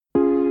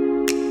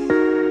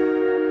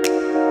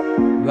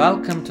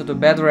Welcome to the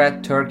Better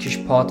at Turkish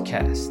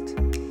podcast.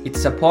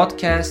 It's a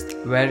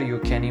podcast where you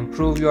can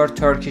improve your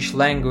Turkish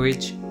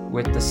language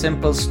with the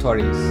simple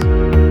stories.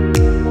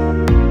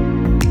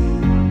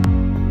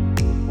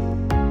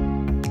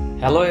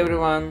 Hello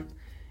everyone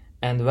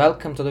and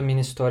welcome to the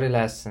mini story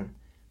lesson.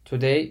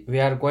 Today we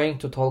are going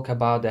to talk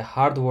about a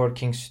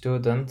hardworking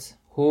student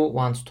who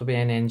wants to be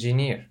an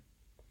engineer.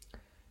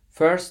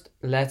 First,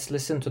 let's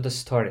listen to the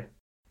story.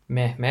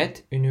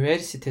 Mehmet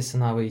üniversite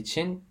sınavı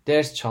için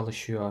ders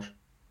çalışıyor.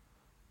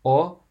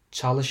 O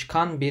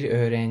çalışkan bir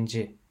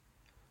öğrenci.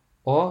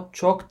 O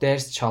çok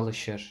ders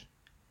çalışır.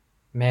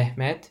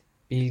 Mehmet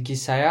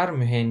bilgisayar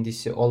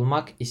mühendisi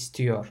olmak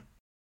istiyor.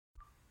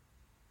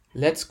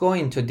 Let's go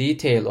into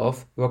detail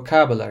of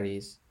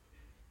vocabularies.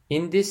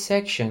 In this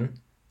section,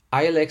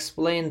 I'll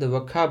explain the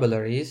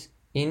vocabularies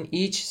in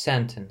each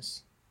sentence.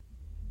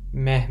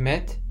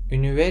 Mehmet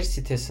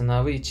üniversite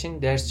sınavı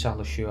için ders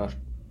çalışıyor.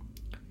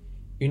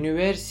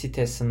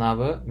 Üniversite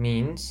sınavı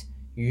means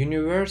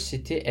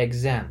university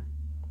exam.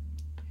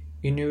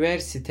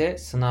 Üniversite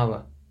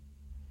sınavı.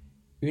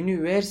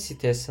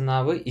 Üniversite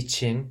sınavı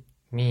için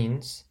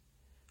means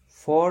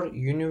for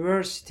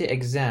university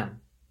exam.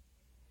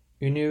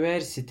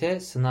 Üniversite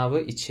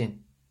sınavı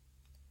için.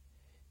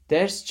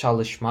 Ders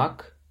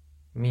çalışmak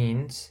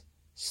means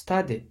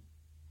study.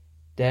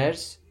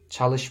 Ders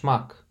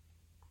çalışmak.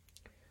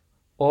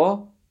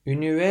 O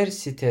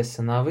üniversite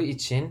sınavı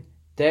için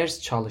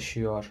ders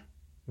çalışıyor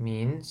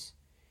means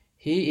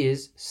he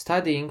is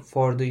studying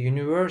for the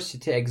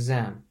university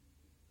exam.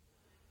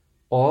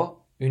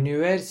 O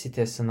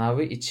üniversite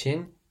sınavı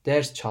için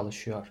ders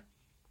çalışıyor.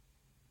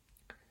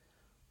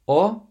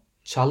 O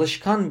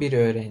çalışkan bir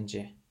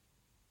öğrenci.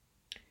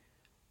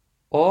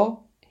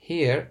 O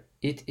here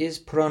it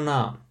is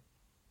pronoun.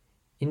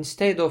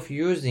 Instead of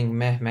using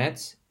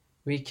Mehmet,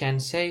 we can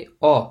say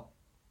o.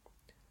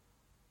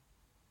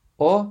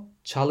 O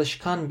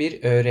çalışkan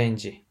bir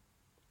öğrenci.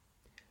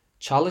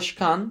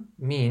 Çalışkan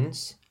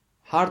means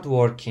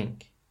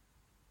hardworking.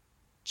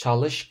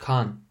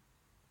 Çalışkan.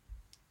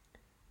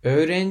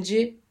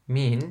 Öğrenci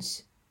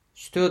means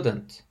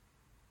student.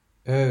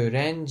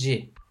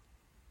 Öğrenci.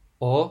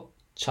 O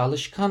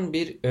çalışkan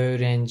bir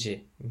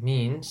öğrenci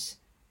means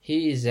he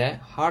is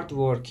a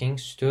hardworking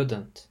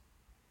student.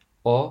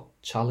 O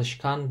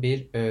çalışkan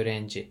bir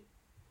öğrenci.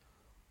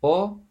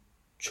 O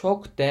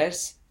çok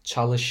ders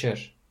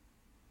çalışır.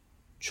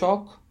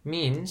 Çok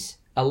means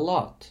a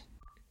lot.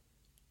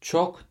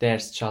 Çok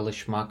ders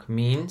çalışmak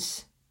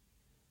means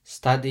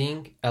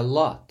studying a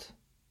lot.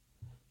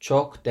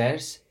 Çok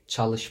ders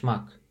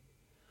çalışmak.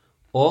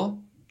 O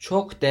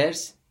çok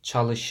ders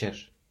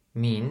çalışır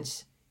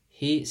means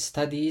he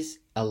studies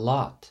a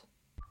lot.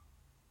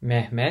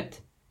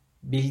 Mehmet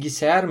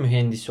bilgisayar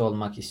mühendisi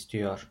olmak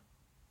istiyor.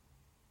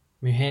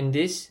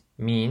 Mühendis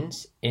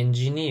means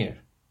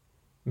engineer.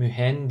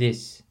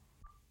 Mühendis.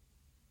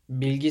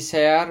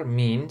 Bilgisayar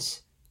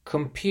means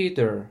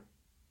computer.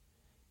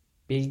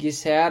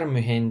 Bilgisayar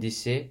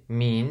mühendisi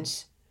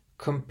means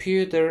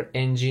computer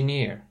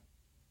engineer.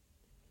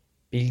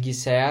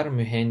 Bilgisayar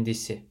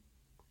mühendisi.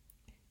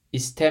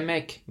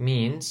 İstemek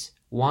means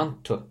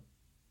want to.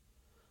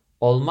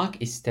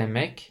 Olmak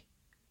istemek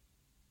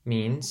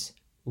means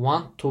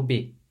want to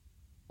be.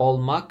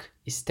 Olmak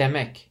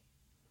istemek.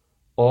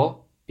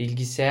 O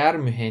bilgisayar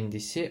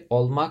mühendisi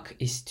olmak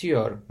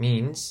istiyor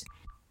means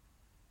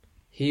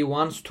he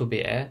wants to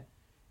be a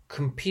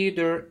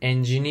computer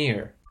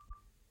engineer.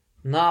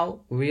 Now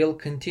we'll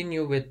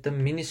continue with the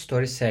mini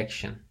story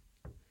section.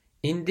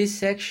 In this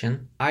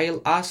section,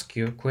 I'll ask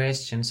you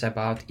questions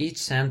about each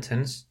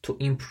sentence to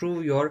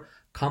improve your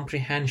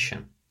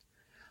comprehension.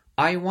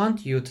 I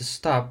want you to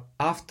stop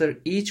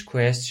after each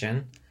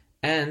question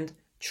and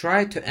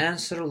try to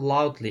answer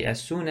loudly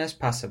as soon as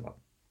possible.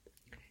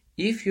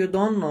 If you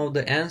don't know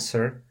the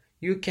answer,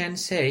 you can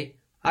say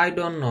I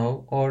don't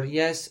know or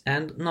yes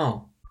and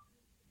no.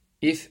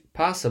 If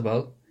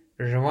possible,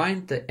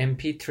 rewind the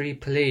MP3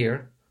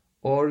 player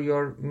or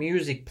your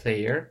music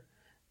player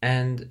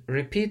and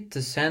repeat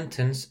the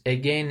sentence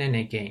again and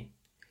again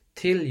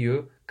till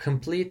you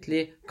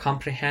completely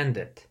comprehend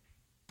it.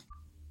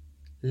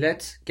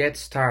 Let's get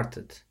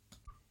started.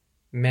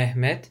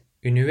 Mehmet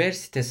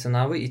üniversite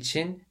sınavı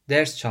için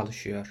ders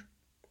çalışıyor.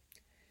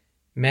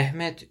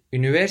 Mehmet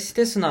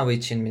üniversite sınavı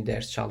için mi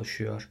ders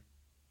çalışıyor?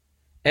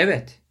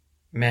 Evet,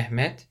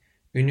 Mehmet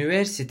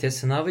üniversite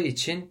sınavı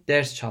için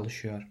ders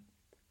çalışıyor.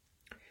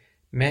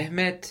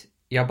 Mehmet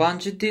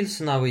yabancı dil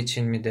sınavı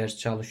için mi ders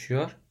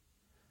çalışıyor?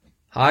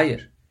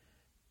 Hayır.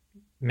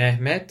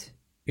 Mehmet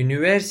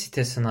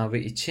üniversite sınavı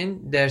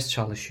için ders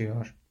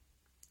çalışıyor.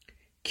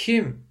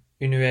 Kim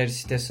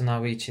üniversite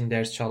sınavı için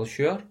ders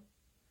çalışıyor?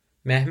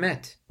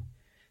 Mehmet.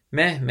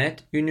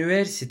 Mehmet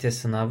üniversite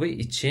sınavı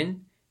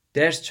için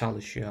ders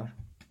çalışıyor.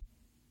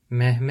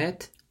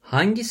 Mehmet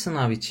hangi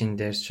sınav için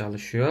ders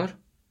çalışıyor?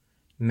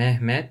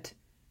 Mehmet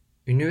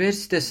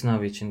üniversite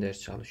sınavı için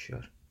ders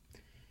çalışıyor.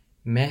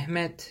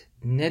 Mehmet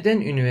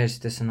neden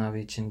üniversite sınavı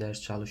için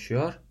ders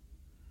çalışıyor?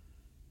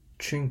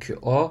 Çünkü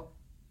o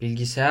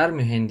bilgisayar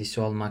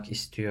mühendisi olmak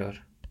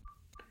istiyor.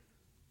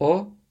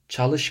 O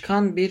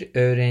çalışkan bir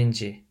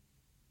öğrenci.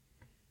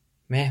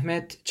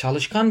 Mehmet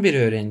çalışkan bir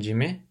öğrenci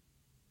mi?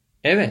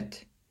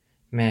 Evet.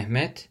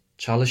 Mehmet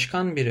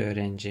çalışkan bir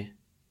öğrenci.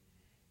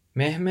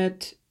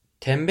 Mehmet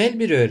tembel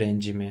bir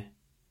öğrenci mi?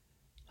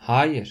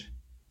 Hayır.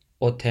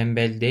 O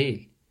tembel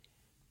değil.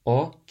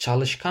 O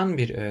çalışkan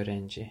bir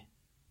öğrenci.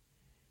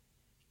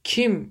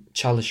 Kim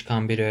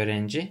çalışkan bir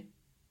öğrenci?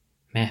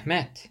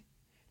 Mehmet.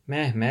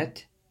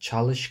 Mehmet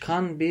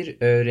çalışkan bir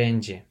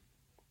öğrenci.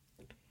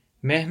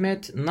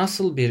 Mehmet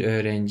nasıl bir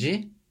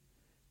öğrenci?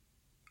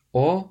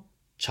 O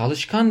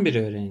çalışkan bir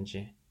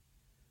öğrenci.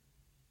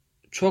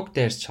 Çok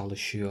ders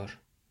çalışıyor.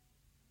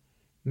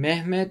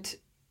 Mehmet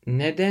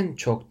neden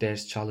çok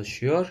ders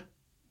çalışıyor?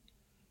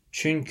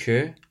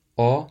 Çünkü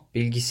o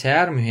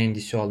bilgisayar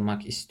mühendisi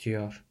olmak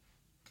istiyor.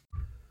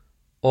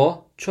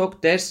 O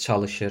çok ders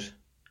çalışır.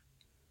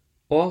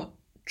 O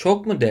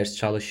çok mu ders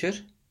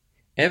çalışır?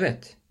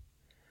 Evet.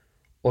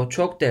 O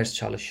çok ders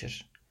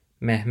çalışır.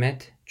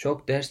 Mehmet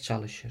çok ders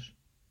çalışır.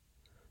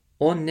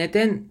 O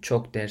neden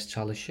çok ders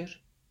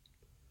çalışır?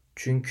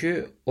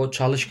 Çünkü o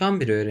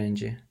çalışkan bir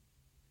öğrenci.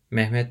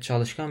 Mehmet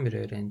çalışkan bir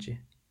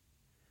öğrenci.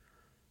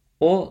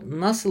 O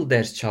nasıl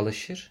ders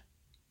çalışır?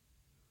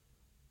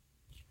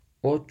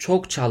 O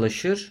çok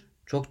çalışır,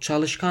 çok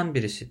çalışkan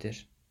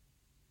birisidir.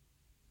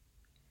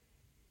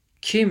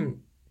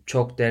 Kim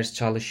çok ders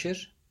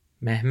çalışır?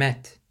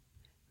 Mehmet.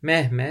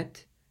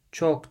 Mehmet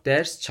çok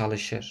ders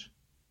çalışır.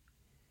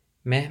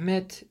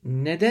 Mehmet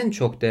neden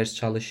çok ders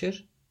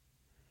çalışır?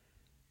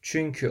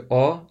 Çünkü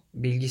o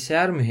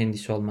bilgisayar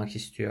mühendisi olmak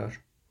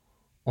istiyor.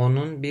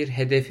 Onun bir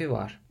hedefi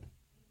var.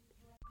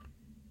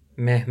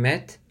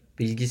 Mehmet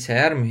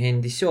bilgisayar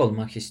mühendisi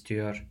olmak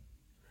istiyor.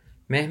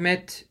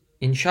 Mehmet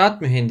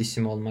inşaat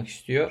mühendisi mi olmak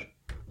istiyor?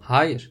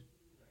 Hayır.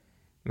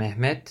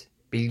 Mehmet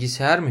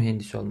bilgisayar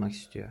mühendisi olmak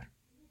istiyor.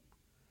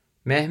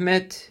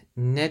 Mehmet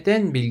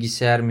neden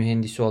bilgisayar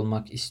mühendisi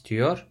olmak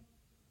istiyor?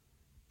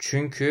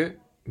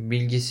 Çünkü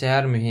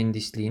bilgisayar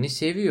mühendisliğini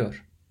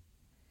seviyor.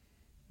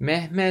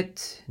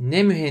 Mehmet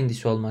ne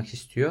mühendisi olmak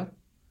istiyor?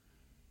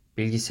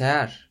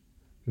 Bilgisayar.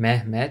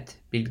 Mehmet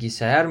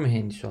bilgisayar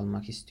mühendisi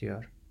olmak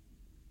istiyor.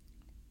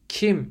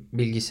 Kim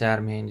bilgisayar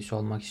mühendisi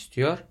olmak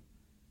istiyor?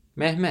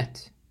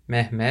 Mehmet.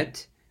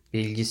 Mehmet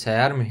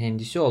bilgisayar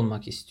mühendisi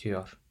olmak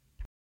istiyor.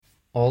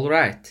 All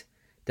right.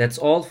 That's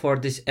all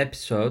for this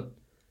episode.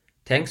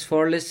 Thanks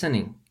for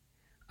listening.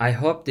 I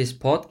hope this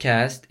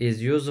podcast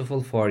is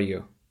useful for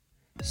you.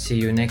 See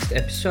you next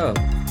episode.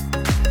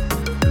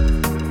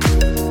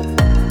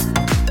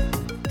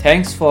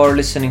 Thanks for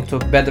listening to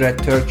Better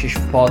at Turkish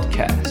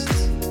podcast.